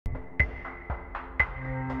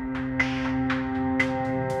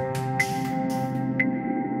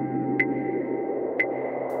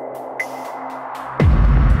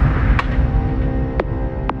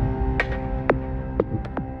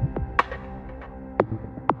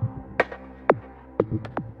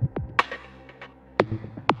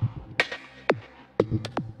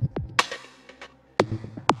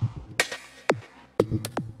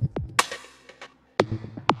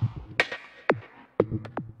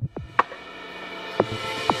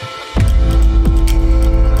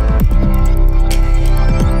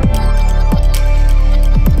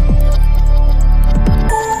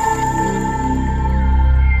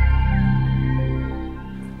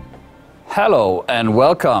Hello and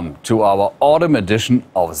welcome to our autumn edition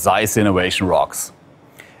of ZEISS Innovation Rocks.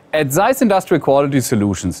 At ZEISS Industrial Quality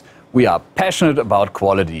Solutions, we are passionate about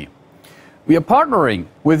quality. We are partnering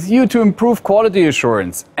with you to improve quality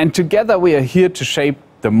assurance, and together we are here to shape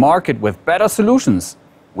the market with better solutions,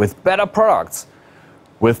 with better products,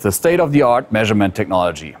 with the state-of-the-art measurement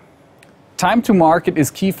technology. Time to market is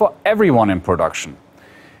key for everyone in production.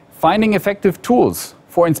 Finding effective tools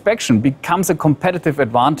for inspection becomes a competitive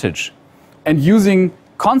advantage, and using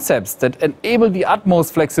concepts that enable the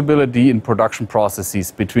utmost flexibility in production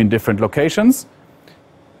processes between different locations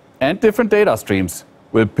and different data streams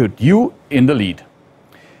will put you in the lead.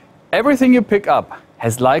 Everything you pick up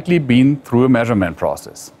has likely been through a measurement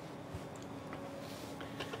process.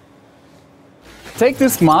 Take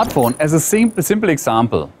this smartphone as a simple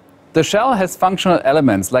example. The shell has functional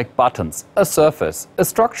elements like buttons, a surface, a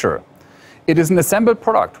structure. It is an assembled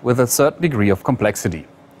product with a certain degree of complexity.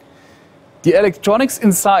 The electronics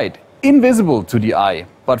inside, invisible to the eye,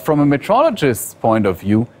 but from a metrologist's point of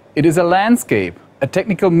view, it is a landscape, a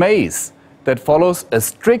technical maze that follows a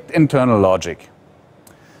strict internal logic.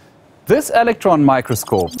 This electron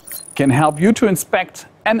microscope can help you to inspect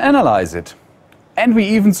and analyze it. And we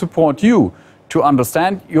even support you to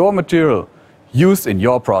understand your material used in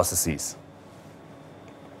your processes.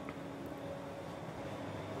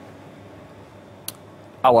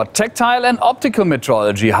 Our tactile and optical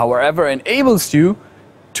metrology, however, enables you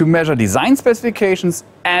to measure design specifications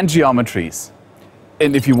and geometries.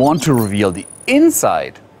 And if you want to reveal the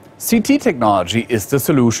inside, CT technology is the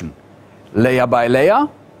solution. Layer by layer,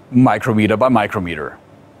 micrometer by micrometer.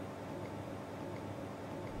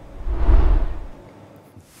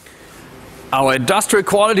 Our industrial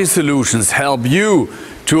quality solutions help you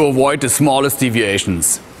to avoid the smallest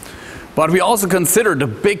deviations. But we also consider the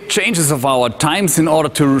big changes of our times in order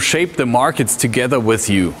to shape the markets together with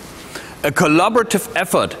you. A collaborative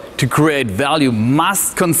effort to create value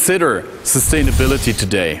must consider sustainability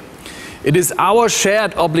today. It is our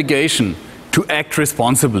shared obligation to act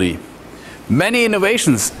responsibly. Many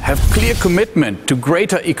innovations have clear commitment to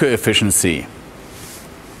greater eco-efficiency.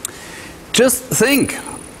 Just think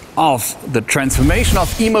of the transformation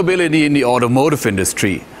of e-mobility in the automotive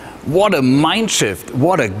industry. What a mind shift,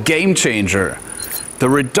 what a game changer. The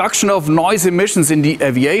reduction of noise emissions in the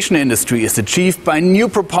aviation industry is achieved by new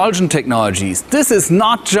propulsion technologies. This is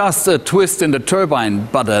not just a twist in the turbine,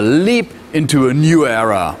 but a leap into a new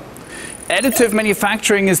era. Additive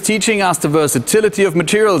manufacturing is teaching us the versatility of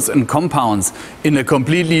materials and compounds in a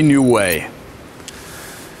completely new way.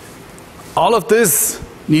 All of this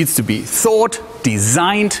needs to be thought,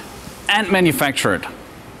 designed, and manufactured.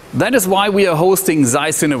 That is why we are hosting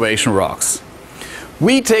ZEISS Innovation Rocks.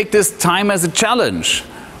 We take this time as a challenge.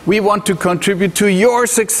 We want to contribute to your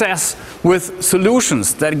success with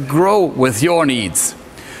solutions that grow with your needs.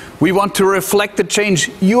 We want to reflect the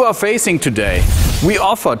change you are facing today. We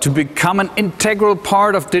offer to become an integral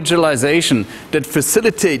part of digitalization that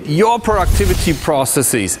facilitate your productivity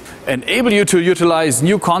processes, enable you to utilize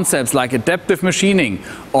new concepts like adaptive machining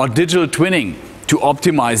or digital twinning to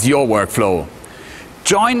optimize your workflow.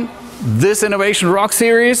 Join this Innovation Rock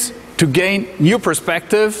series to gain new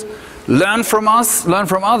perspectives, learn from us, learn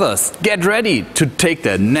from others, get ready to take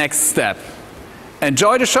the next step.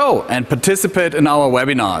 Enjoy the show and participate in our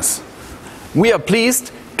webinars. We are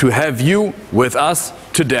pleased to have you with us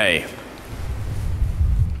today.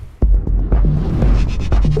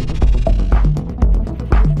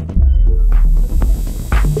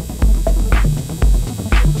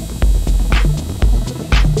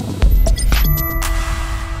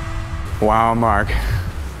 Wow, Mark,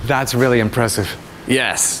 that's really impressive.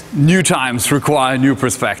 Yes, new times require new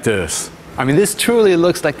perspectives. I mean, this truly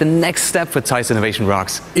looks like the next step for ZEISS Innovation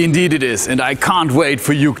Rocks. Indeed it is, and I can't wait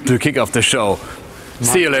for you to kick off the show.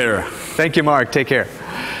 See you later. Thank you, Mark. Take care.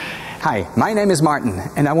 Hi, my name is Martin,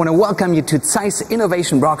 and I want to welcome you to ZEISS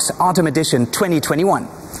Innovation Rocks Autumn Edition 2021.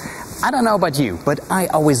 I don't know about you, but I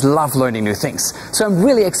always love learning new things, so I'm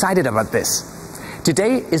really excited about this.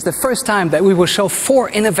 Today is the first time that we will show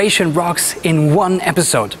 4 Innovation Rocks in one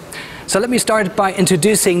episode. So let me start by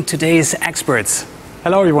introducing today's experts.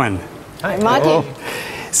 Hello, everyone. Hi, Martin.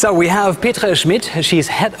 So we have Petra Schmidt. She's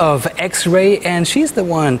head of X-ray, and she's the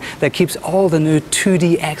one that keeps all the new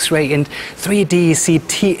 2D X-ray and 3D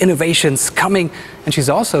CT innovations coming. And she's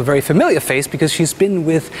also a very familiar face because she's been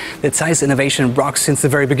with the ZEISS Innovation Rocks since the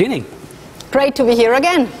very beginning. Great to be here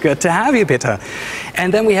again. Good to have you, Peter.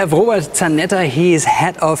 And then we have Robert Zanetta. He is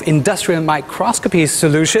head of industrial microscopy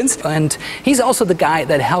solutions, and he's also the guy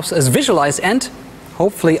that helps us visualize and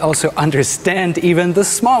hopefully also understand even the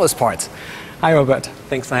smallest parts. Hi, Robert.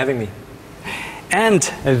 Thanks for having me. And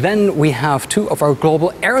then we have two of our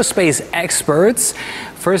global aerospace experts.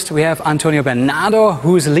 First, we have Antonio Bernardo,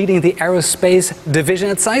 who's leading the aerospace division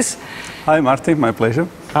at ZEISS. Hi, Martin. My pleasure.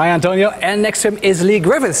 Hi, Antonio. And next to him is Lee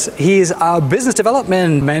Griffiths. He's a business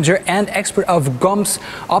development manager and expert of GOM's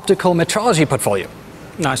optical metrology portfolio.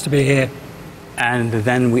 Nice to be here. And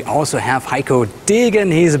then we also have Heiko Degen.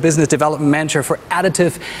 He's a business development manager for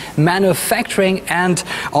additive manufacturing and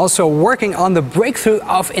also working on the breakthrough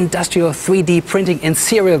of industrial 3D printing in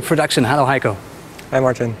serial production. Hello, Heiko. Hi,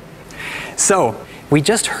 Martin. So, we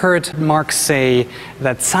just heard Mark say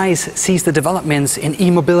that ZEISS sees the developments in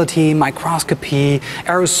e-mobility, microscopy,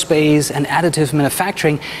 aerospace and additive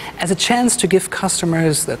manufacturing as a chance to give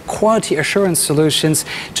customers the quality assurance solutions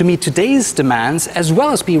to meet today's demands as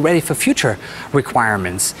well as be ready for future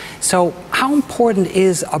requirements. So how important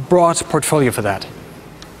is a broad portfolio for that?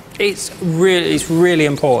 It's really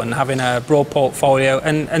important having a broad portfolio,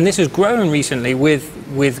 and this has grown recently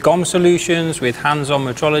with GOM solutions, with hands-on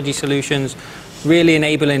metrology solutions, really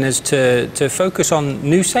enabling us to focus on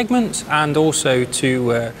new segments and also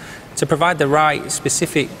to provide the right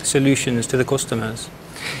specific solutions to the customers.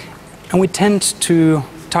 And we tend to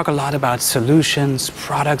talk a lot about solutions,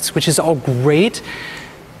 products, which is all great,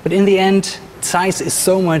 but in the end, ZEISS is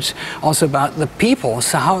so much also about the people.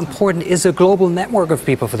 So how important is a global network of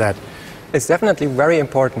people for that? It's definitely very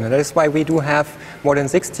important, and that is why we do have more than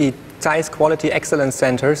 60 ZEISS Quality Excellence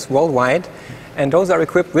Centers worldwide, and those are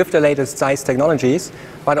equipped with the latest ZEISS technologies,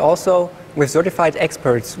 but also with certified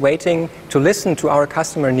experts waiting to listen to our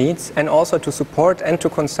customer needs and also to support and to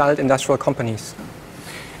consult industrial companies.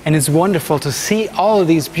 And it's wonderful to see all of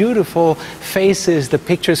these beautiful faces, the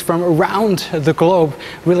pictures from around the globe,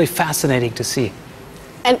 really fascinating to see.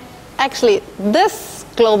 And actually, this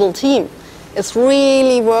global team is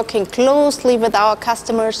really working closely with our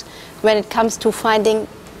customers when it comes to finding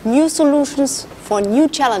new solutions for new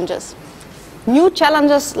challenges. New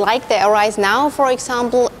challenges like they arise now, for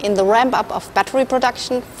example, in the ramp-up of battery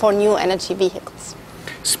production for new energy vehicles.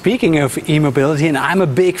 Speaking of e-mobility, and I'm a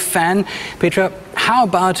big fan, Petra, how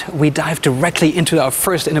about we dive directly into our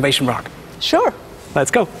first innovation rock? Sure.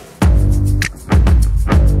 Let's go.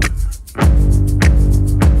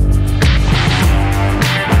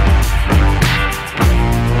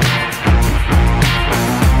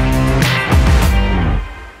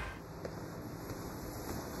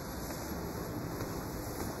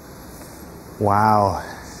 Wow,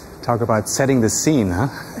 talk about setting the scene, huh?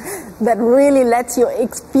 That really lets you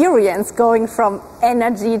experience going from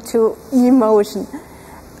energy to emotion.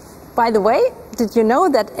 By the way, did you know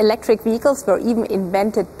that electric vehicles were even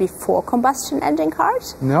invented before combustion engine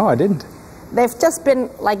cars? No, I didn't. They've just been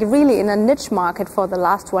like really in a niche market for the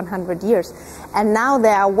last 100 years. And now they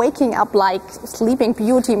are waking up like Sleeping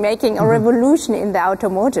Beauty, making a revolution in the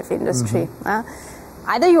automotive industry.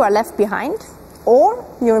 Either you are left behind or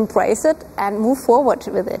you embrace it and move forward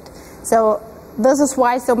with it. So this is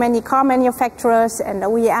why so many car manufacturers and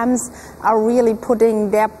OEMs are really putting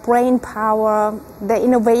their brain power, their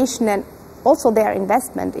innovation and also their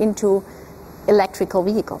investment into electrical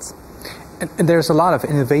vehicles. And there's a lot of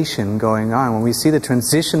innovation going on. When we see the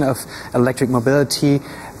transition of electric mobility,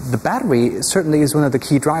 the battery certainly is one of the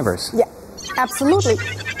key drivers. Yeah, absolutely.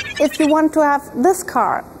 If you want to have this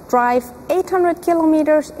car drive 800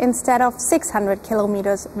 kilometers instead of 600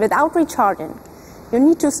 kilometers without recharging, you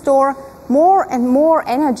need to store more and more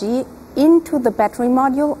energy into the battery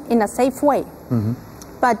module in a safe way.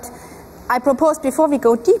 But I propose before we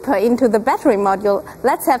go deeper into the battery module,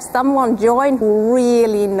 let's have someone join who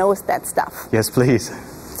really knows that stuff. Yes, please.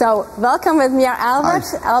 So welcome with me, Albert.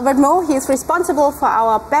 Hi. Albert Moe, he's responsible for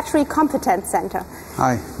our Battery Competence Center.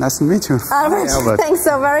 Hi, nice to meet you. Albert, Hi, Albert. thanks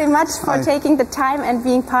so very much for Hi. taking the time and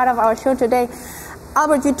being part of our show today.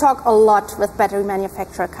 Albert, you talk a lot with battery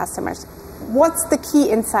manufacturer customers. What's the key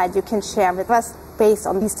insight you can share with us based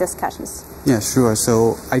on these discussions? Yeah, sure.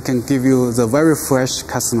 So I can give you the very fresh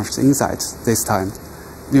customers' insights this time.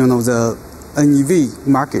 You know, the NEV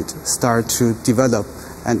market start to develop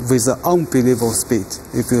and with an unbelievable speed.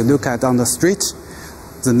 If you look at on the street,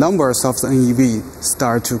 the numbers of the NEV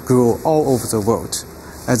start to grow all over the world.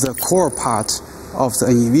 As a core part of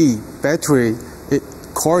the NEV, battery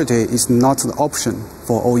quality is not an option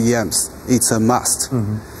for OEMs. It's a must.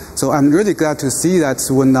 So I'm really glad to see that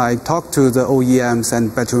when I talk to the OEMs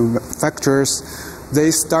and battery manufacturers,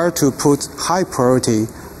 they start to put high priority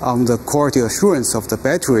on the quality assurance of the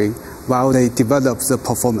battery while they develop the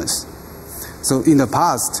performance. So in the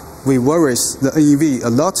past, we worried the NEV a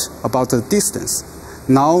lot about the distance.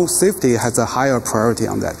 Now safety has a higher priority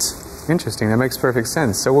on that. Interesting. That makes perfect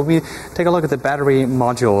sense. So when we take a look at the battery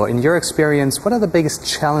module, in your experience, what are the biggest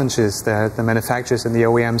challenges that the manufacturers and the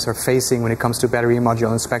OEMs are facing when it comes to battery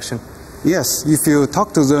module inspection? Yes, if you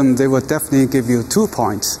talk to them, they will definitely give you 2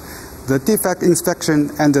 points: the defect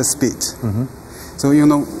inspection and the speed. So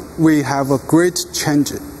we have a great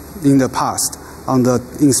change in the past on the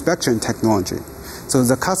inspection technology. So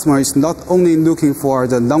the customer is not only looking for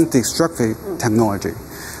the non-destructive technology,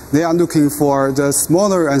 they are looking for the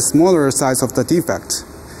smaller and smaller size of the defect.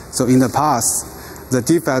 So in the past, the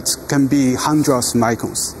defect can be hundreds of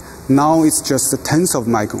microns. Now it's just tens of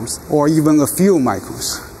microns or even a few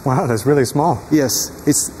microns. Wow, that's really small. Yes,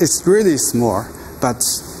 it's really small. But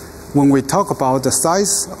when we talk about the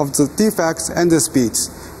size of the defects and the speeds,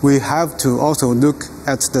 we have to also look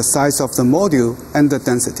at the size of the module and the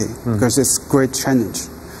density, because it's a great challenge.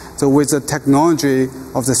 So with the technology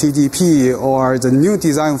of the CDP or the new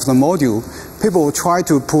design of the module, people will try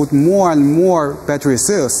to put more and more battery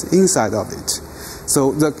cells inside of it.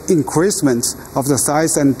 So the increasement of the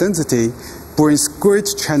size and density brings great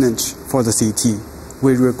challenge for the CT,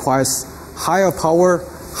 which requires higher power,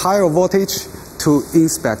 higher voltage to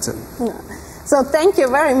inspect them. So thank you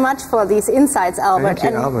very much for these insights, Albert.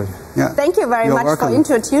 Thank you, Albert. Yeah. Thank you very much welcome. for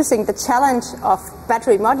introducing the challenge of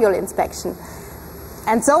battery module inspection.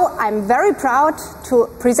 And so I'm very proud to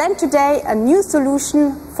present today a new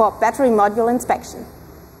solution for battery module inspection.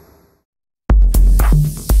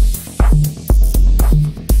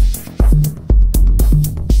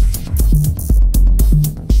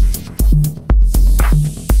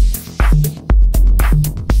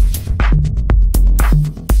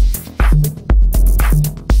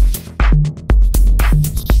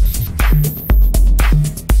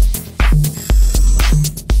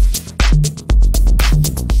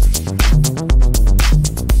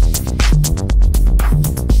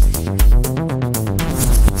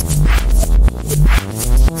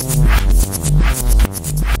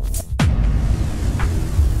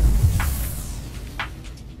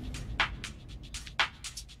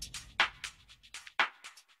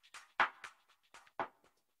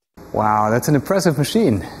 Wow, that's an impressive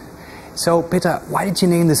machine. So, Peter, why did you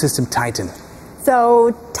name the system Titan?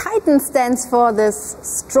 So Titan stands for this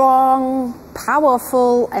strong,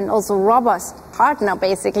 powerful, and also robust partner,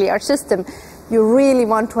 basically, our system you really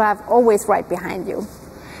want to have always right behind you.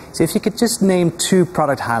 So if you could just name 2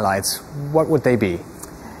 product highlights, what would they be?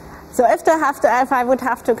 So if I would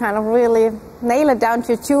have to kind of really nail it down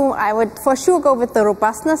to 2, I would for sure go with the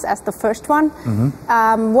robustness as the first one.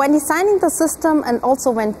 When designing the system and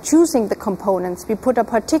also when choosing the components, we put a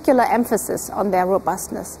particular emphasis on their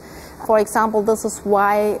robustness. For example, this is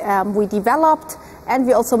why we developed and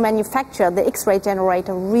we also manufacture the X-ray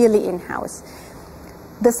generator really in-house.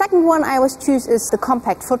 The second one I always choose is the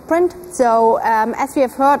compact footprint. So as we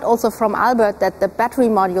have heard also from Albert that the battery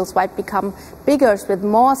modules might become bigger with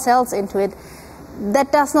more cells into it,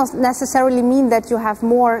 that does not necessarily mean that you have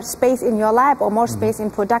more space in your lab or more space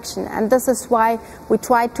in production. And this is why we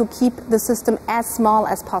try to keep the system as small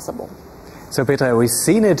as possible. So Peter, we've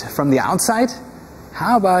seen it from the outside.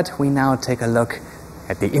 How about we now take a look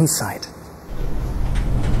at the inside?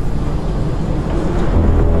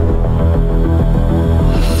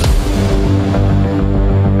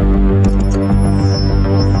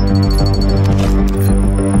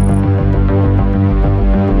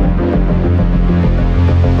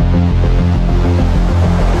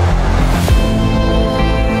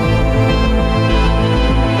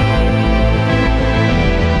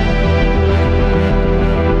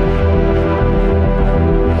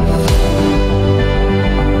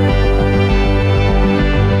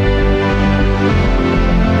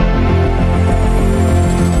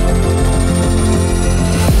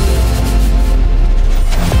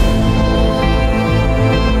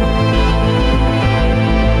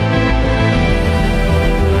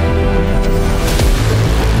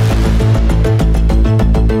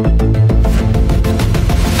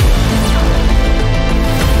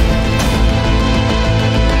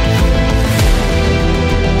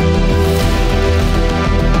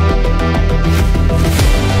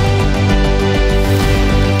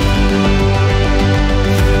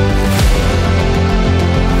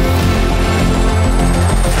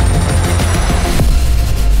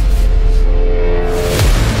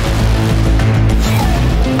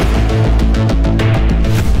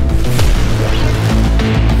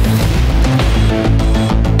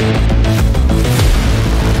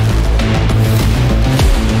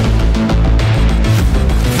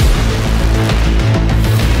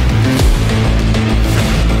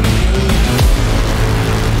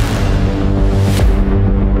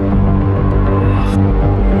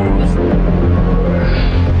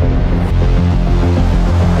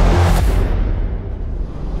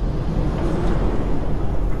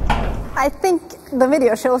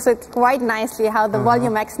 video shows it quite nicely how the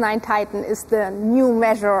Volume X9 Titan is the new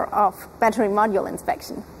measure of battery module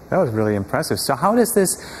inspection. That was really impressive. So how does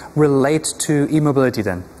this relate to e-mobility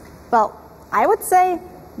then? Well, I would say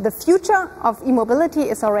the future of e-mobility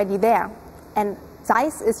is already there, and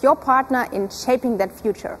ZEISS is your partner in shaping that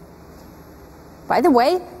future. By the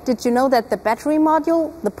way, did you know that the battery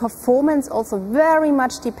module, the performance also very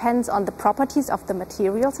much depends on the properties of the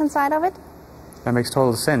materials inside of it? That makes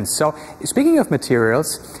total sense. So, speaking of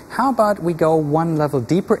materials, how about we go one level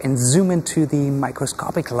deeper and zoom into the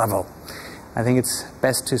microscopic level? I think it's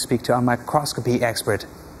best to speak to our microscopy expert.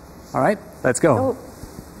 All right, let's go. Oh.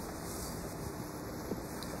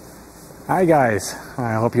 Hi guys,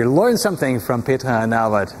 I hope you learned something from Petra and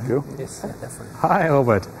Albert. You? Yes, definitely. Hi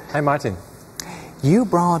Albert. Hi, Martin. You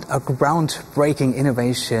brought a groundbreaking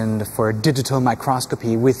innovation for digital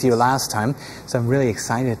microscopy with you last time, so I'm really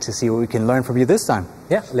excited to see what we can learn from you this time.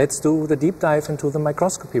 Yeah, let's do the deep dive into the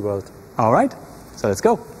microscopy world. All right, so let's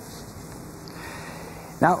go.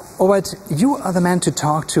 Now, Albert, you are the man to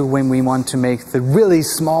talk to when we want to make the really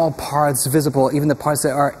small parts visible, even the parts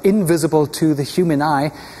that are invisible to the human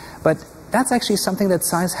eye, but that's actually something that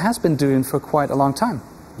ZEISS has been doing for quite a long time.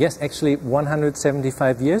 Yes, actually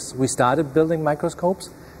 175 years we started building microscopes,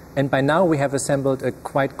 and by now we have assembled a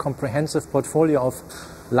quite comprehensive portfolio of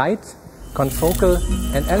light, confocal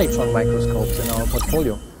and electron microscopes in our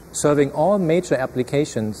portfolio, serving all major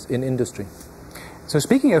applications in industry. So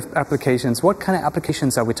speaking of applications, what kind of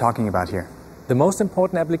applications are we talking about here? The most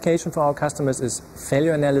important application for our customers is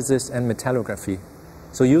failure analysis and metallography.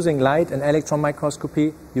 So using light and electron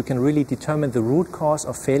microscopy, you can really determine the root cause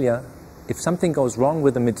of failure. If something goes wrong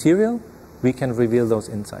with the material, we can reveal those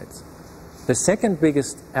insights. The second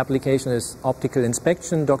biggest application is optical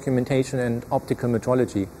inspection, documentation, and optical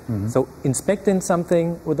metrology. So inspecting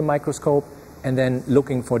something with a microscope and then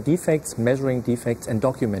looking for defects, measuring defects, and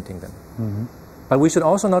documenting them. But we should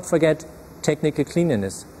also not forget technical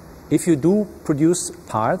cleanliness. If you do produce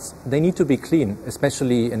parts, they need to be clean,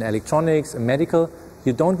 especially in electronics and medical.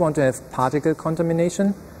 You don't want to have particle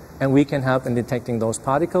contamination, and we can help in detecting those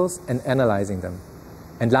particles and analyzing them.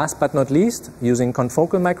 And last but not least, using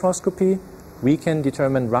confocal microscopy, we can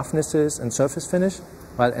determine roughnesses and surface finish,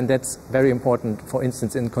 and that's very important, for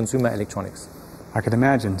instance, in consumer electronics. I can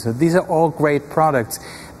imagine. So these are all great products,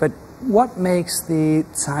 but what makes the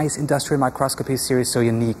ZEISS Industrial Microscopy series so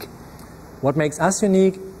unique? What makes us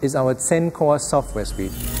unique is our Zen Core software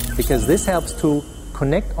suite, because this helps to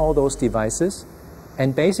connect all those devices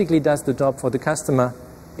and basically does the job for the customer: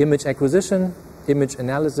 image acquisition, image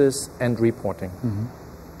analysis, and reporting.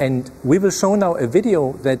 And we will show now a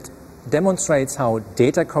video that demonstrates how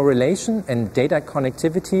data correlation and data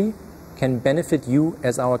connectivity can benefit you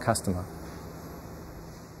as our customer.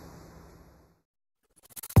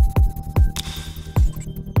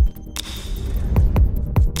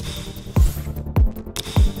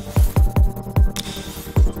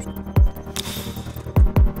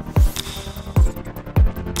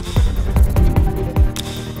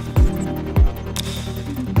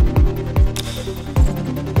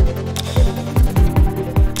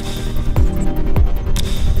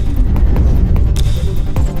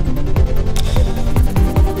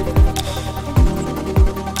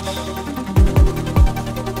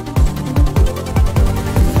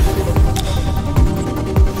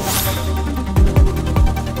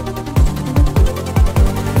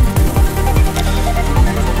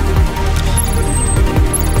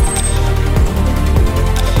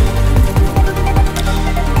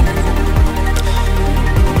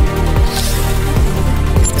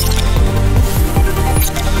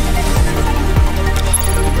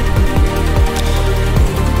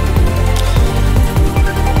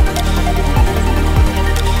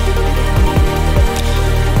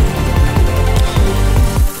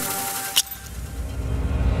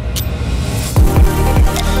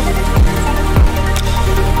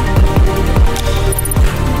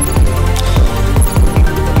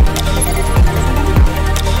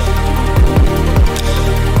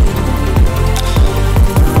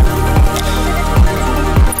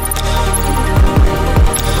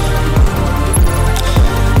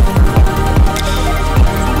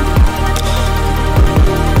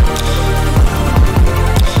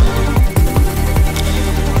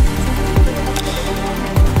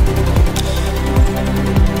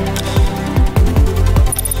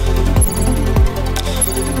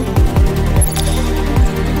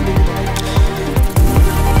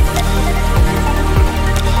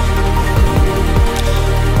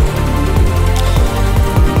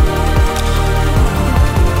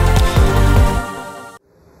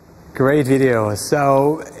 Great video.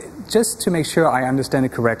 So just to make sure I understand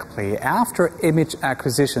it correctly, after image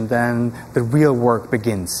acquisition, then the real work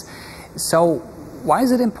begins. So why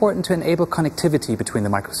is it important to enable connectivity between the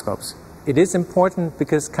microscopes? It is important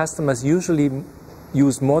because customers usually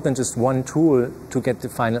use more than just one tool to get the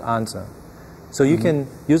final answer. So you can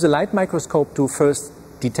use a light microscope to first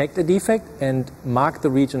detect a defect and mark the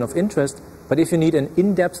region of interest, but if you need an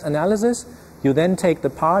in-depth analysis, you then take the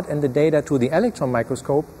part and the data to the electron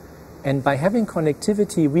microscope, and by having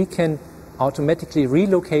connectivity, we can automatically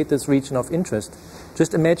relocate this region of interest.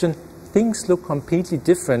 Just imagine things look completely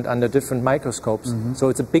different under different microscopes, so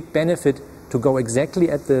it's a big benefit to go exactly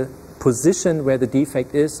at the position where the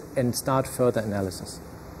defect is and start further analysis.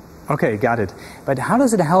 Okay, got it. But how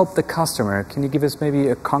does it help the customer? Can you give us maybe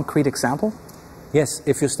a concrete example? Yes,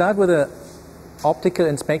 if you start with an optical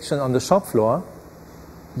inspection on the shop floor,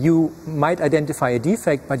 you might identify a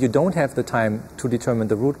defect, but you don't have the time to determine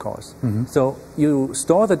the root cause. So you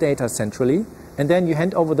store the data centrally, and then you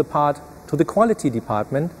hand over the part to the quality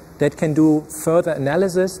department that can do further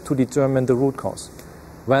analysis to determine the root cause.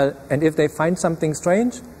 Well, and if they find something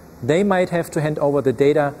strange, they might have to hand over the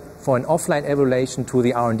data for an offline evaluation to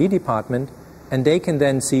the R&D department, and they can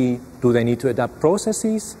then see, do they need to adapt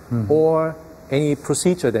processes or any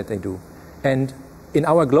procedure that they do. And in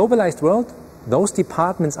our globalized world, those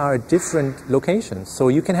departments are at different locations. So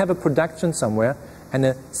you can have a production somewhere and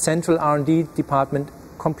a central R&D department,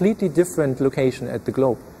 completely different location at the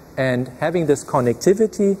globe. And having this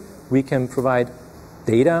connectivity, we can provide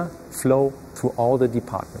data flow to all the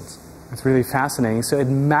departments. It's really fascinating. So it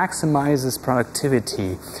maximizes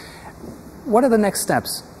productivity. What are the next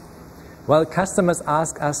steps? Well, customers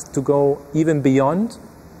ask us to go even beyond,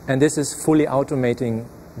 and this is fully automating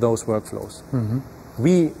those workflows.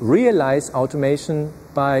 We realize automation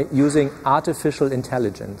by using artificial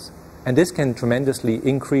intelligence, and this can tremendously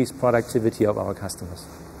increase productivity of our customers.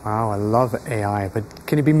 Wow, I love AI, but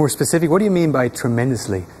can you be more specific? What do you mean by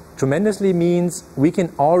tremendously? Tremendously means we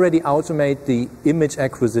can already automate the image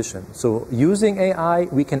acquisition. So using AI,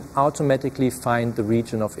 we can automatically find the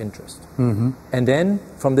region of interest. And then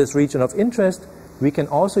from this region of interest, we can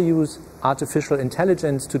also use artificial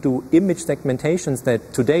intelligence to do image segmentations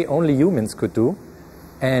that today only humans could do.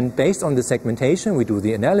 And based on the segmentation, we do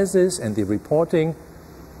the analysis and the reporting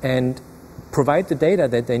and provide the data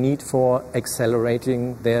that they need for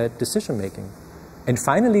accelerating their decision making. And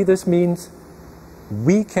finally, this means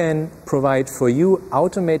we can provide for you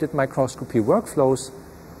automated microscopy workflows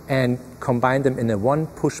and combine them in a one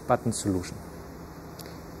push-button solution.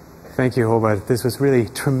 Thank you, Robert. This was really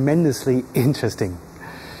tremendously interesting.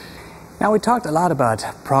 Now, we talked a lot about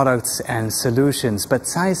products and solutions, but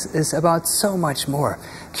ZEISS is about so much more.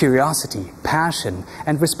 Curiosity, passion,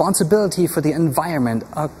 and responsibility for the environment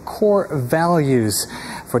are core values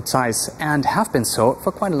for ZEISS and have been so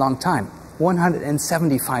for quite a long time,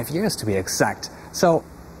 175 years to be exact. So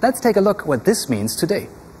let's take a look at what this means today.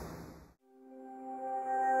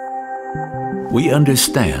 We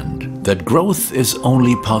understand that growth is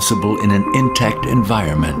only possible in an intact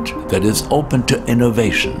environment that is open to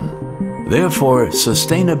innovation. Therefore,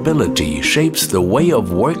 sustainability shapes the way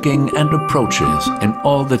of working and approaches in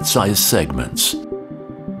all the ZEISS segments.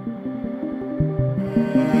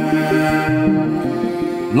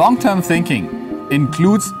 Long-term thinking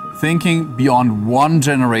includes thinking beyond one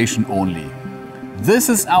generation only. This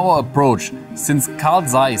is our approach since Carl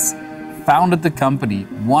ZEISS founded the company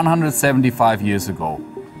 175 years ago.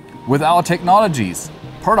 With our technologies,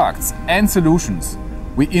 products and solutions,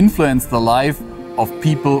 we influence the life of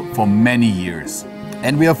people for many years.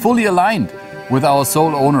 And we are fully aligned with our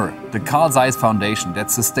sole owner, the Carl ZEISS Foundation, that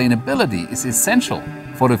sustainability is essential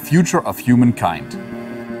for the future of humankind.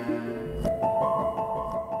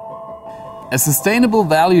 A sustainable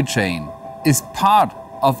value chain is part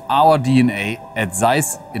of our DNA at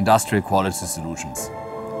ZEISS Industrial Quality Solutions.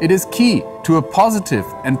 It is key to a positive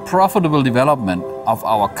and profitable development of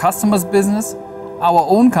our customers' business, our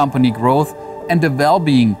own company growth, and the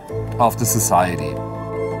well-being of the society.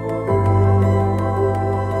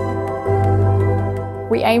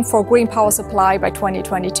 We aim for green power supply by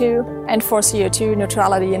 2022 and for CO2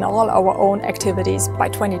 neutrality in all our own activities by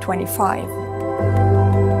 2025.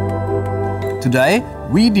 Today,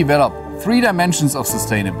 we develop 3 dimensions of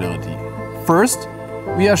sustainability. First,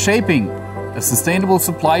 we are shaping a sustainable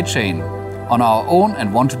supply chain on our own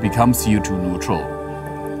and want to become CO2 neutral.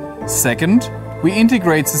 Second, we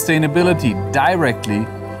integrate sustainability directly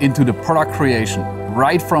into the product creation,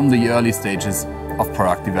 right from the early stages of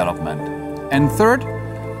product development. And third,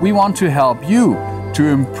 we want to help you to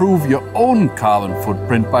improve your own carbon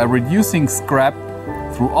footprint by reducing scrap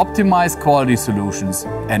through optimized quality solutions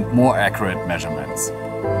and more accurate measurements.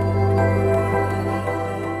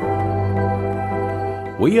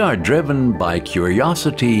 We are driven by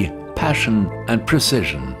curiosity, passion, and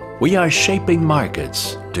precision. We are shaping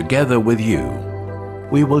markets together with you.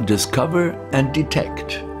 We will discover and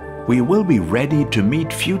detect. We will be ready to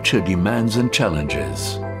meet future demands and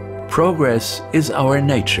challenges. Progress is our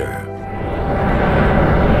nature.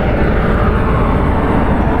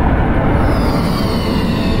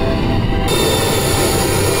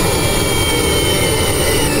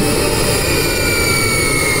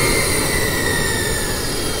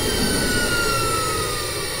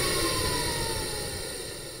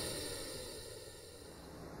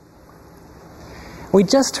 We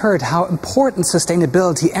just heard how important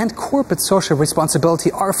sustainability and corporate social responsibility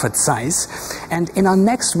are for ZEISS, and in our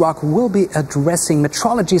next rock we'll be addressing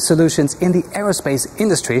metrology solutions in the aerospace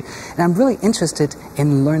industry, and I'm really interested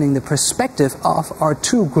in learning the perspective of our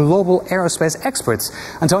two global aerospace experts.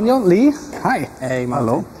 Antonio, Lee, hi. Hey, Martin.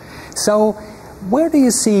 Hello. So, where do you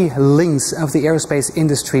see links of the aerospace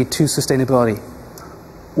industry to sustainability?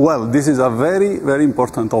 Well, this is a very, very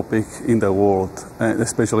important topic in the world,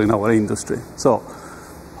 especially in our industry. So,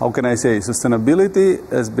 how can I say? Sustainability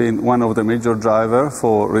has been one of the major drivers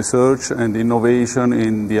for research and innovation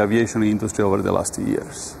in the aviation industry over the last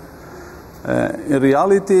years. In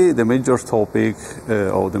reality, the major topic,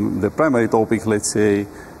 or the primary topic, let's say,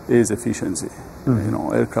 is efficiency. Mm-hmm. You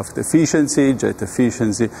know, aircraft efficiency, jet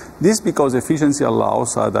efficiency. This because efficiency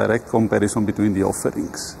allows a direct comparison between the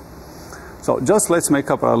offerings. So just let's make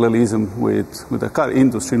a parallelism with the car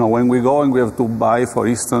industry. You know, when we go and we have to buy, for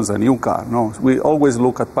instance, a new car, no? We always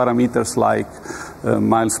look at parameters like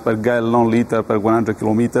miles per gallon, liter per 100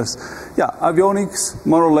 kilometers. Yeah, avionics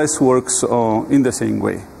more or less works in the same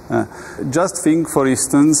way. Just think, for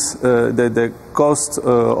instance, that the cost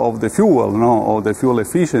of the fuel, no, or the fuel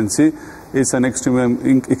efficiency, is an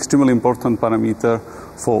extremely important parameter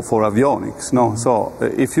for avionics. No? Mm-hmm. So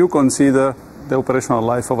if you consider the operational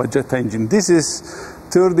life of a jet engine, this is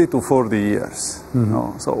 30 to 40 years. Mm-hmm. You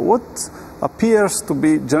know? So what appears to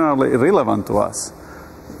be generally irrelevant to us,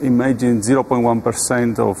 imagine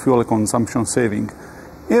 0.1% of fuel consumption saving.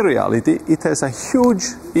 In reality, it has a huge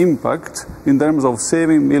impact in terms of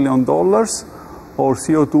saving $1 million or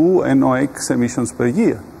CO2 and NOx emissions per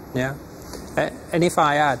year. Yeah, and if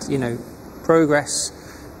I add, you know, progress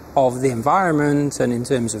of the environment and in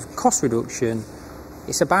terms of cost reduction,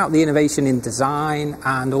 it's about the innovation in design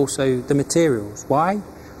and also the materials. Why?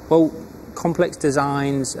 Well, complex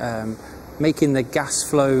designs, making the gas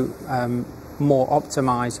flow more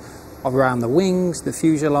optimized around the wings, the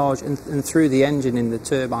fuselage, and through the engine in the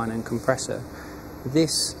turbine and compressor.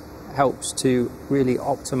 This helps to really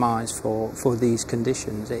optimize for these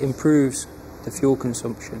conditions. It improves the fuel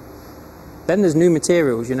consumption. Then there's new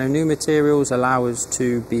materials. You know, new materials allow us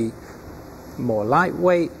to be more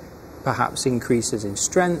lightweight, perhaps increases in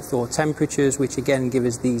strength or temperatures, which again give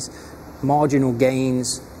us these marginal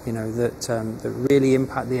gains, you know, that really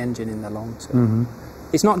impact the engine in the long term.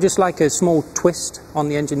 Mm-hmm. It's not just like a small twist on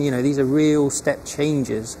the engine, you know, these are real step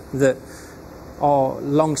changes that are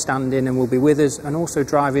long-standing and will be with us, and also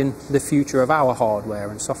driving the future of our hardware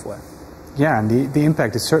and software. Yeah, and the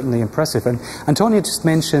impact is certainly impressive. And Antonio just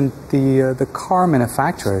mentioned the car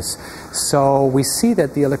manufacturers. So we see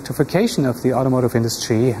that the electrification of the automotive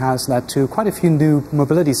industry has led to quite a few new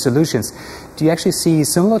mobility solutions. Do you actually see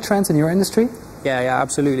similar trends in your industry? Yeah,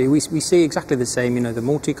 absolutely. We see exactly the same, you know, the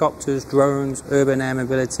multicopters, drones, urban air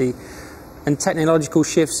mobility, and technological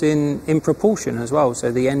shifts in propulsion as well,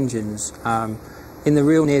 so the engines. In the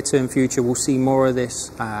real near-term future, we'll see more of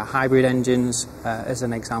this, hybrid engines as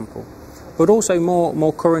an example. But also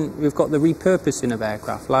more current, we've got the repurposing of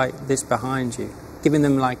aircraft, like this behind you, giving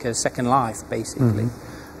them like a second life, basically.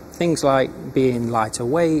 Mm-hmm. Things like being lighter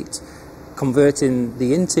weight, converting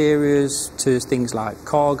the interiors to things like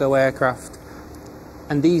cargo aircraft.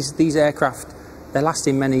 And these aircraft, they're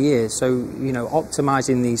lasting many years, so, you know,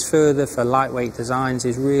 optimizing these further for lightweight designs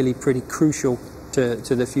is really pretty crucial to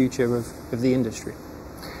the future of the industry.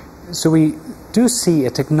 So we do see a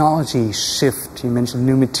technology shift. You mentioned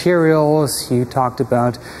new materials, you talked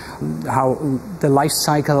about how the life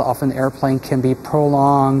cycle of an airplane can be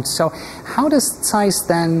prolonged. So how does ZEISS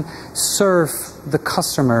then serve the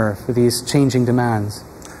customer for these changing demands?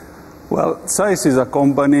 Well, ZEISS is a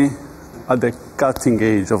company at the cutting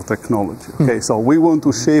edge of technology. Okay, so we want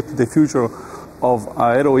to shape the future of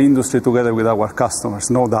aero industry together with our customers,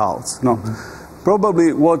 no doubt. No,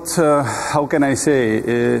 probably what, how can I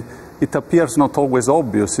say, it appears not always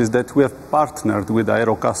obvious is that we have partnered with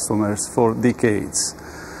aero customers for decades,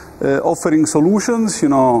 offering solutions, you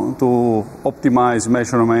know, to optimize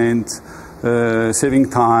measurement, saving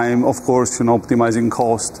time, of course, you know, optimizing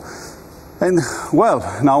cost. And well,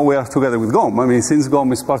 now we are together with GOM. I mean, since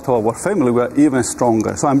GOM is part of our family, we are even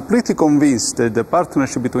stronger. So I'm pretty convinced that the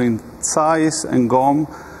partnership between ZEISS and GOM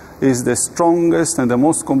is the strongest and the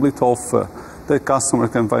most complete offer that customers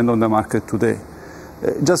can find on the market today.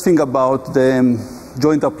 Just think about the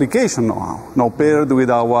joint application now paired with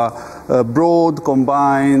our broad,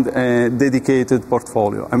 combined, dedicated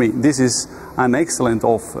portfolio. I mean, this is an excellent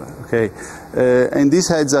offer, okay? And this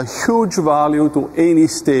adds a huge value to any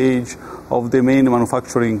stage of the main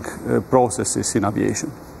manufacturing processes in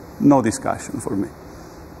aviation. No discussion for me.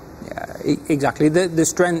 Yeah, exactly. The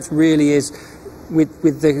strength really is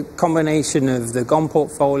with the combination of the GOM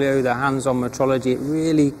portfolio, the hands-on metrology, it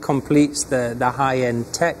really completes the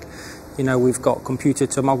high-end tech. You know, we've got computer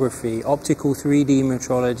tomography, optical 3D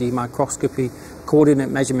metrology, microscopy, coordinate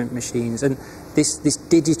measurement machines, and this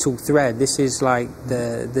digital thread, this is like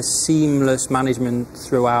the seamless management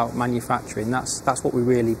throughout manufacturing. That's what we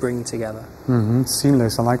really bring together. Mm-hmm.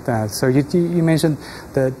 Seamless, I like that. So you mentioned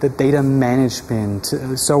the data management.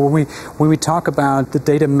 So when we talk about the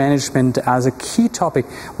data management as a key topic,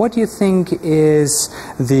 what do you think is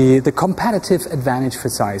the competitive advantage for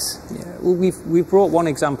ZEISS? Yeah, well, we've brought one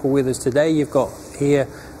example with us today. You've got here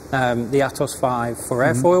the Atos 5 for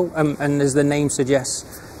airfoil, and as the name suggests,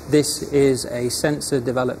 this is a sensor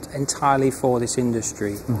developed entirely for this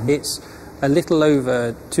industry. It's a little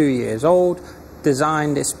over 2 years old,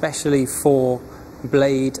 designed especially for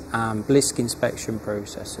blade and blisk inspection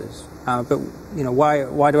processes. But you know,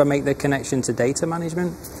 why do I make the connection to data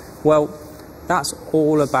management? Well, that's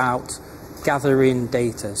all about gathering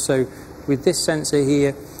data. So with this sensor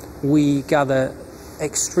here, we gather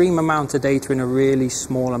extreme amount of data in a really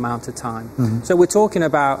small amount of time. So we're talking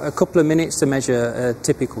about a couple of minutes to measure a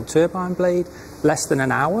typical turbine blade, less than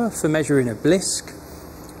an hour for measuring a blisk.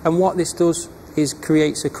 And what this does is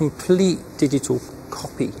creates a complete digital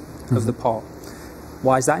copy of the part.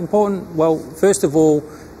 Why is that important? Well, first of all,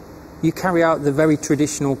 you carry out the very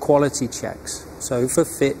traditional quality checks. So for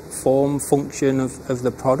fit, form, function of the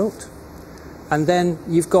product. And then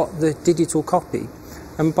you've got the digital copy.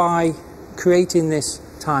 And by creating this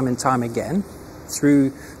time and time again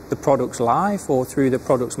through the product's life or through the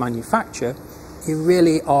product's manufacture, you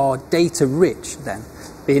really are data rich then,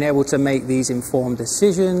 being able to make these informed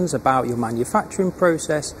decisions about your manufacturing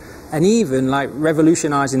process, and even like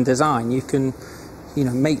revolutionizing design. You can, you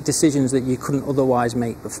know, make decisions that you couldn't otherwise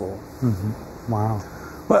make before. Wow.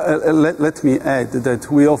 Well, let me add that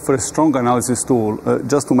we offer a strong analysis tool.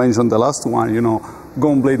 Just to mention the last one, you know,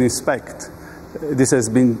 GOM Blade Inspect. This has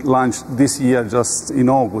been launched this year, just in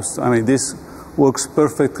August. I mean, this works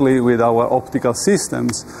perfectly with our optical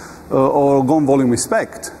systems, or GOM Volume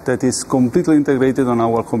Inspect, that is completely integrated on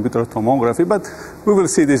our computer tomography. But we will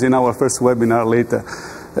see this in our first webinar later.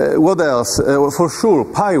 What else? For sure,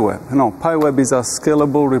 PyWeb. You know, PyWeb is a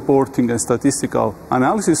scalable reporting and statistical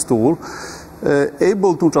analysis tool,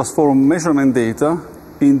 able to transform measurement data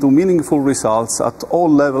into meaningful results at all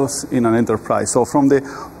levels in an enterprise. So from the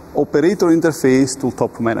operator interface to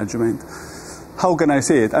top management. How can I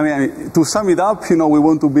say it? I mean, to sum it up, you know, we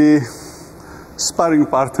want to be sparring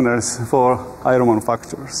partners for aero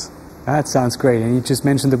manufacturers. That sounds great. And you just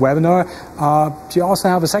mentioned the webinar. Do you also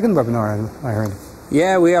have a second webinar, I heard?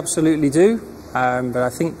 Yeah, we absolutely do. But I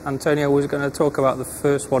think Antonio was going to talk about the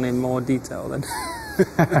first one in more detail then.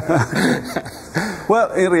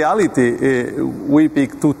 Well, in reality, we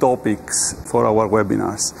pick two topics for our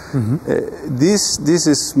webinars. This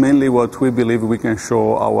is mainly what we believe we can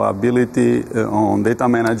show our ability on data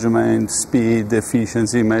management, speed,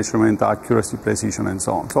 efficiency, measurement, accuracy, precision, and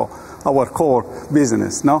so on. So our core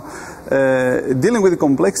business. Now, dealing with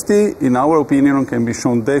complexity, in our opinion, can be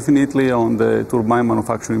shown definitely on the turbine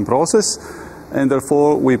manufacturing process. And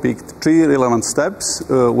therefore, we picked three relevant steps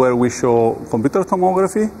where we show computer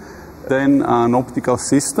tomography, then an optical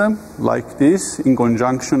system like this in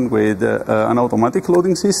conjunction with an automatic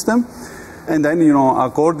loading system, and then, you know, a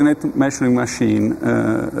coordinate measuring machine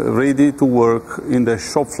ready to work in the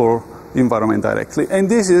shop floor environment directly. And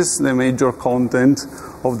this is the major content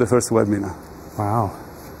of the first webinar. Wow.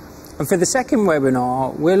 And for the second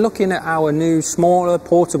webinar, we're looking at our new smaller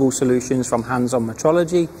portable solutions from hands-on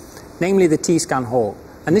metrology, namely the T-Scan Hawk.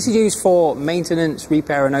 And this is used for maintenance,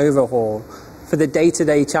 repair and overhaul for the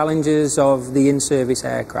day-to-day challenges of the in-service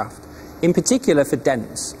aircraft. In particular for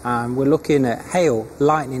dents, we're looking at hail,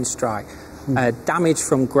 lightning strike, damage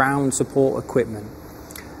from ground support equipment.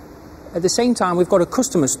 At the same time, we've got a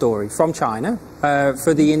customer story from China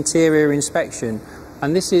for the interior inspection.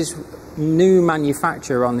 And this is new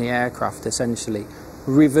manufacture on the aircraft, essentially.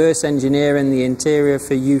 Reverse engineering the interior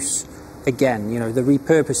for use again, you know, the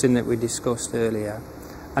repurposing that we discussed earlier.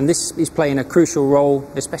 And this is playing a crucial role,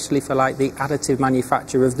 especially for like the additive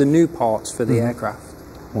manufacture of the new parts for the aircraft.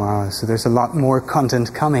 Wow, so there's a lot more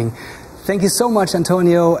content coming. Thank you so much,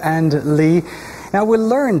 Antonio and Lee. Now, we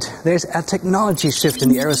learned there's a technology shift in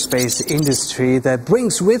the aerospace industry that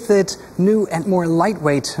brings with it new and more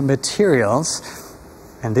lightweight materials.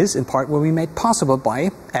 And this, in part, will be made possible by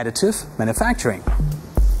additive manufacturing.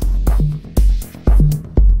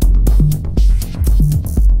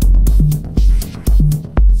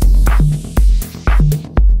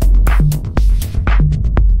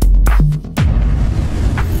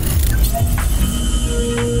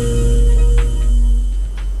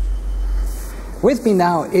 With me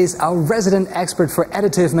now is our resident expert for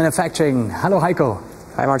additive manufacturing. Hello, Heiko.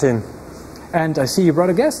 Hi, Martin. And I see you brought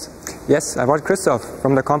a guest. Yes, I brought Christoph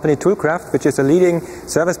from the company Toolcraft, which is a leading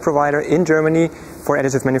service provider in Germany for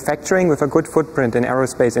additive manufacturing with a good footprint in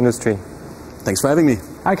aerospace industry. Thanks for having me.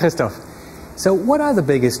 Hi, Christoph. So what are the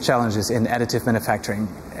biggest challenges in additive manufacturing?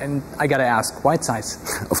 And I gotta ask, why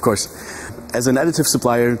ZEISS? Of course. As an additive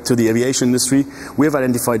supplier to the aviation industry, we have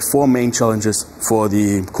identified 4 main challenges for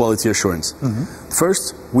the quality assurance.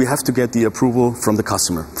 First, we have to get the approval from the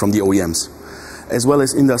customer, from the OEMs, as well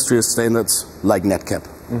as industrial standards like NetCap.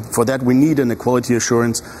 For that, we need a quality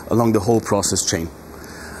assurance along the whole process chain.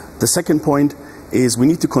 The second point is we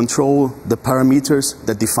need to control the parameters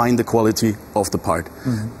that define the quality of the part.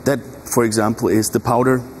 That, for example, is the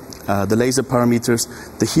powder, the laser parameters,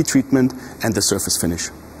 the heat treatment, and the surface finish.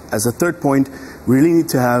 As a third point, we really need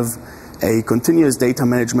to have a continuous data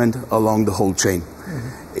management along the whole chain.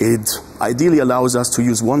 It ideally allows us to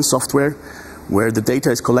use one software where the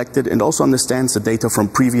data is collected and also understands the data from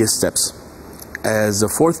previous steps. As a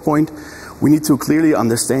fourth point, we need to clearly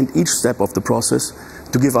understand each step of the process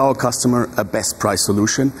to give our customer a best price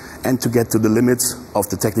solution and to get to the limits of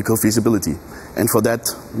the technical feasibility. And for that,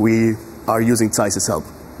 we are using ZEISS's help.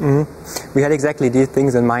 We had exactly these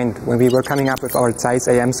things in mind when we were coming up with our ZEISS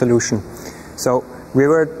AM solution. So we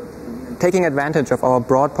were taking advantage of our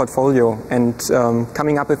broad portfolio and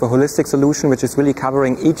coming up with a holistic solution which is really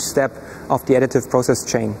covering each step of the additive process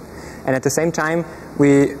chain. And at the same time,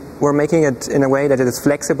 we were making it in a way that it is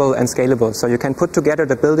flexible and scalable. So you can put together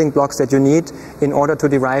the building blocks that you need in order to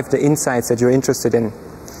derive the insights that you're interested in.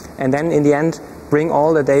 And then in the end, bring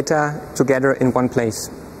all the data together in one place.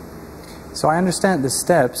 So I understand the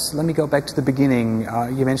steps. Let me go back to the beginning.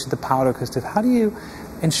 You mentioned the powder, Christoph. How do you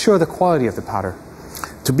ensure the quality of the powder?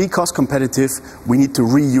 To be cost competitive, we need to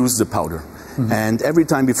reuse the powder. And every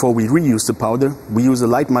time before we reuse the powder, we use a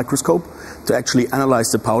light microscope to actually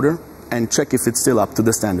analyze the powder and check if it's still up to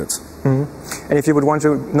the standards. And if you would want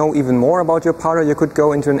to know even more about your powder, you could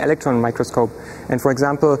go into an electron microscope and, for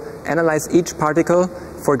example, analyze each particle,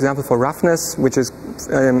 for example, for roughness, which is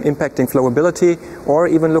impacting flowability, or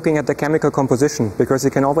even looking at the chemical composition, because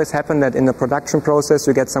it can always happen that in the production process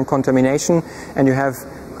you get some contamination and you have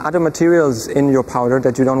other materials in your powder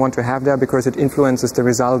that you don't want to have there because it influences the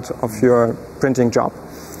result of your printing job.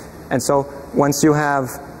 And so once you have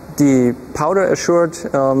the powder assured,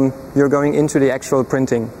 you're going into the actual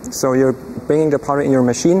printing. So you're bringing the powder in your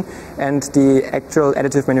machine and the actual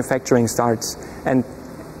additive manufacturing starts. And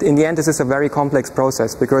in the end, this is a very complex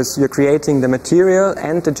process because you're creating the material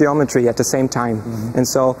and the geometry at the same time. And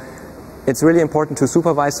so it's really important to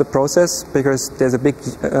supervise the process because there's a big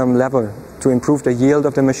lever to improve the yield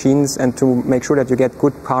of the machines and to make sure that you get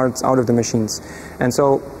good parts out of the machines. And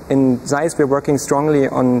so in ZEISS, we're working strongly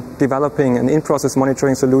on developing an in-process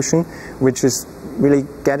monitoring solution, which is really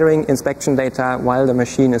gathering inspection data while the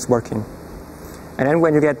machine is working. And then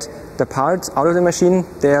when you get the parts out of the machine,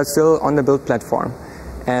 they are still on the build platform.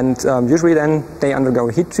 And usually then they undergo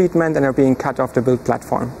heat treatment and are being cut off the build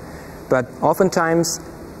platform. But oftentimes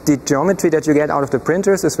the geometry that you get out of the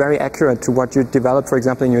printers is very accurate to what you develop, for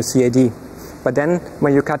example, in your CAD. But then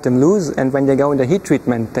when you cut them loose and when they go into heat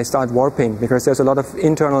treatment, they start warping because there's a lot of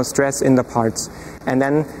internal stress in the parts. And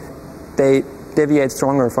then they deviate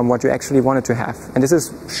stronger from what you actually wanted to have. And this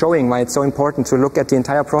is showing why it's so important to look at the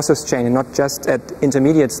entire process chain and not just at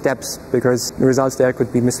intermediate steps, because the results there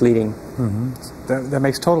could be misleading. That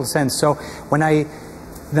makes total sense. So when I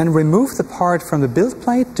then remove the part from the build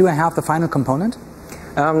plate, do I have the final component?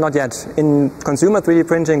 Not yet. In consumer 3D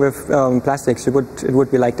printing with plastics, it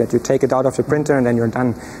would be like that. You take it out of the printer and then you're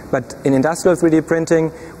done. But in industrial 3D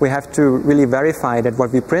printing, we have to really verify that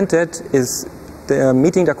what we printed is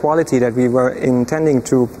meeting the quality that we were intending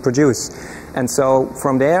to produce. And so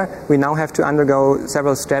from there, we now have to undergo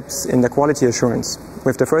several steps in the quality assurance,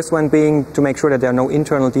 with the first one being to make sure that there are no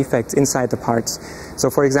internal defects inside the parts. So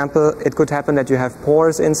for example, it could happen that you have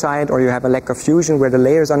pores inside, or you have a lack of fusion where the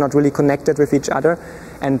layers are not really connected with each other.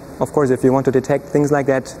 And of course, if you want to detect things like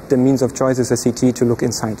that, the means of choice is a CT to look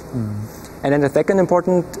inside. And then the second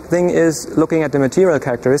important thing is looking at the material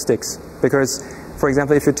characteristics, because for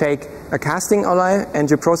example, if you take a casting alloy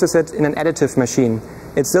and you process it in an additive machine,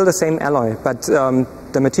 it's still the same alloy, but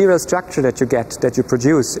the material structure that you get, that you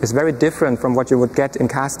produce, is very different from what you would get in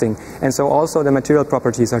casting. And so also the material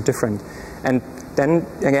properties are different. And then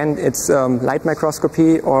again, it's light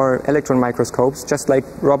microscopy or electron microscopes, just like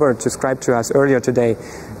Robert described to us earlier today,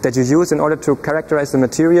 that you use in order to characterize the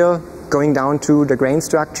material, going down to the grain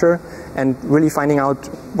structure and really finding out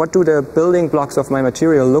what do the building blocks of my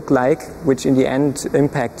material look like, which in the end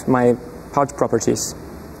impact my part properties.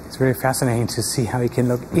 It's very fascinating to see how you can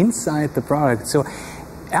look inside the product. So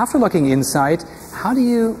after looking inside, how do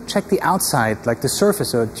you check the outside, like the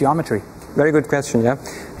surface or geometry? Very good question, yeah.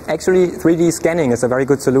 Actually, 3D scanning is a very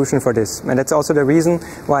good solution for this. And that's also the reason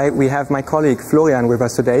why we have my colleague Florian with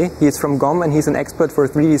us today. He's from GOM and he's an expert for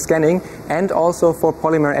 3D scanning and also for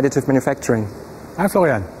polymer additive manufacturing. Hi,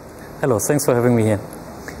 Florian. Hello, thanks for having me here.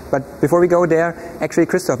 But before we go there, actually,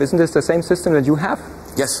 Christoph, isn't this the same system that you have?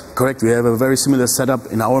 Yes, correct. We have a very similar setup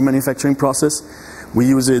in our manufacturing process. We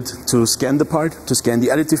use it to scan the part, to scan the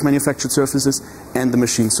additive manufactured surfaces and the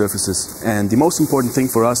machine surfaces. And the most important thing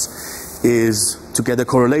for us is to get a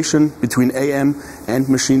correlation between AM and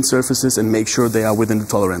machine surfaces and make sure they are within the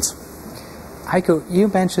tolerance. Heiko, you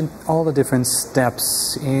mentioned all the different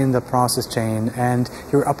steps in the process chain, and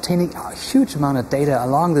you're obtaining a huge amount of data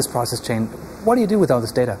along this process chain. What do you do with all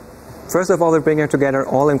this data? First of all, we bring it together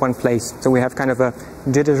all in one place. So we have kind of a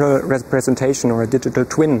digital representation or a digital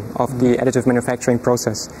twin of the additive manufacturing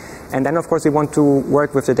process. And then, of course, we want to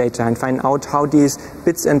work with the data and find out how these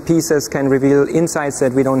bits and pieces can reveal insights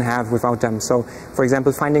that we don't have without them. So, for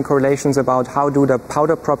example, finding correlations about how do the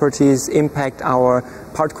powder properties impact our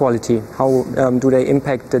part quality? How do they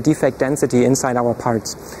impact the defect density inside our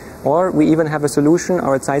parts? Or we even have a solution,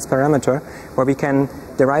 our ZEISS parameter, where we can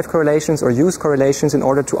derive correlations or use correlations in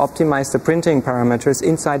order to optimize the printing parameters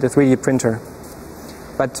inside the 3D printer.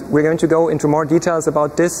 But we're going to go into more details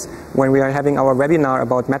about this when we are having our webinar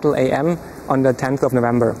about metal AM on the 10th of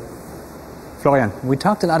November. Florian, we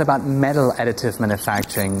talked a lot about metal additive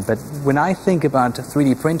manufacturing, but when I think about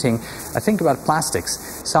 3D printing, I think about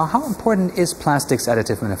plastics. So how important is plastics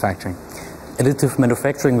additive manufacturing? Additive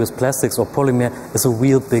manufacturing with plastics or polymer is a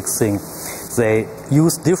real big thing. They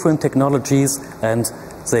use different technologies and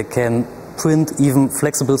they can print even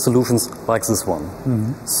flexible solutions like this one.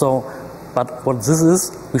 But what this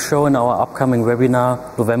is, we show in our upcoming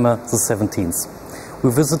webinar, November the 17th.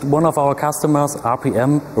 We visit one of our customers,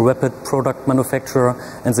 RPM, a rapid product manufacturer,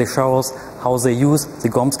 and they show us how they use the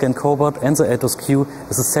GOM-Scan cobot and the ATOS-Q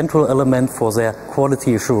as a central element for their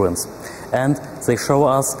quality assurance. And they show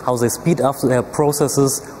us how they speed up their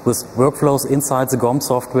processes with workflows inside the GOM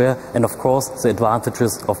software and, of course, the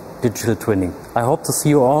advantages of digital twinning. I hope to see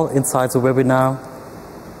you all inside the webinar.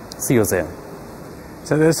 See you there.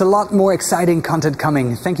 So there's a lot more exciting content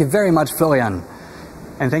coming. Thank you very much, Florian.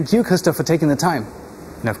 And thank you, Christoph, for taking the time.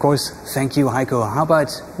 And of course, thank you, Heiko. How about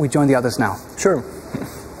we join the others now? Sure.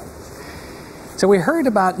 So we heard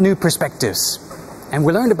about new perspectives. And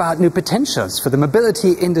we learned about new potentials for the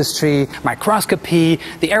mobility industry, microscopy,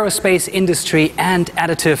 the aerospace industry, and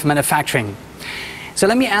additive manufacturing. So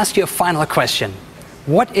let me ask you a final question.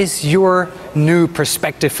 What is your new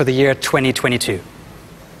perspective for the year 2022?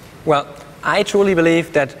 Well, I truly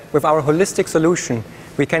believe that with our holistic solution,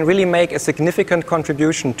 we can really make a significant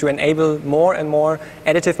contribution to enable more and more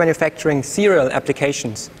additive manufacturing serial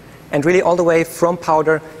applications, and really all the way from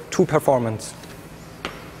powder to performance.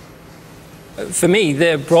 For me,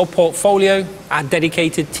 the broad portfolio, our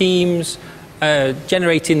dedicated teams,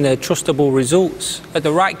 generating the trustable results at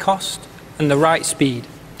the right cost and the right speed.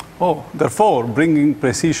 Therefore, bringing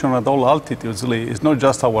precision at all altitudes, Lee, is not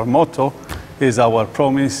just our motto, it's our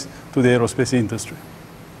promise to the aerospace industry.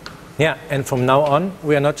 Yeah, and from now on,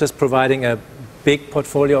 we are not just providing a big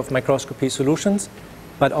portfolio of microscopy solutions,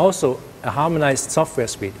 but also a harmonized software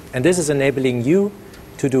suite. And this is enabling you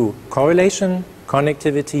to do correlation,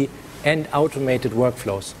 connectivity, and automated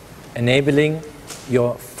workflows, enabling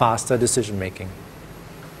your faster decision making.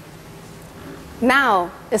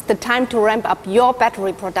 Now is the time to ramp up your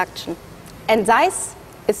battery production. And ZEISS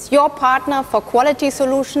is your partner for quality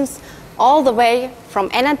solutions all the way from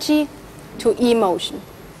energy to e-motion.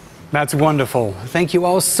 That's wonderful. Thank you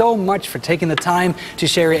all so much for taking the time to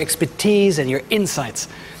share your expertise and your insights.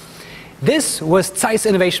 This was ZEISS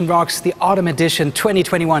Innovation Rocks, the Autumn Edition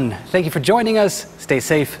 2021. Thank you for joining us. Stay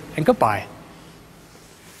safe and goodbye.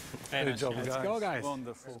 Good job, guys. Let's go, guys.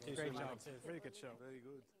 Wonderful. Great job. Very good show. Very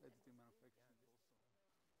good.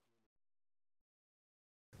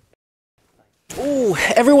 Ooh,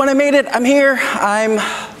 everyone, I made it. I'm here. I'm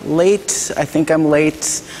late. I think I'm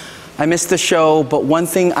late. I missed the show, but one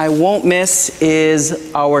thing I won't miss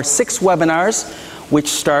is our 6 webinars, which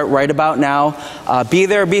start right about now. Be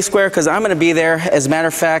there, be square, because I'm going to be there. As a matter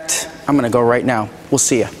of fact, I'm going to go right now. We'll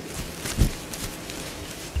see you.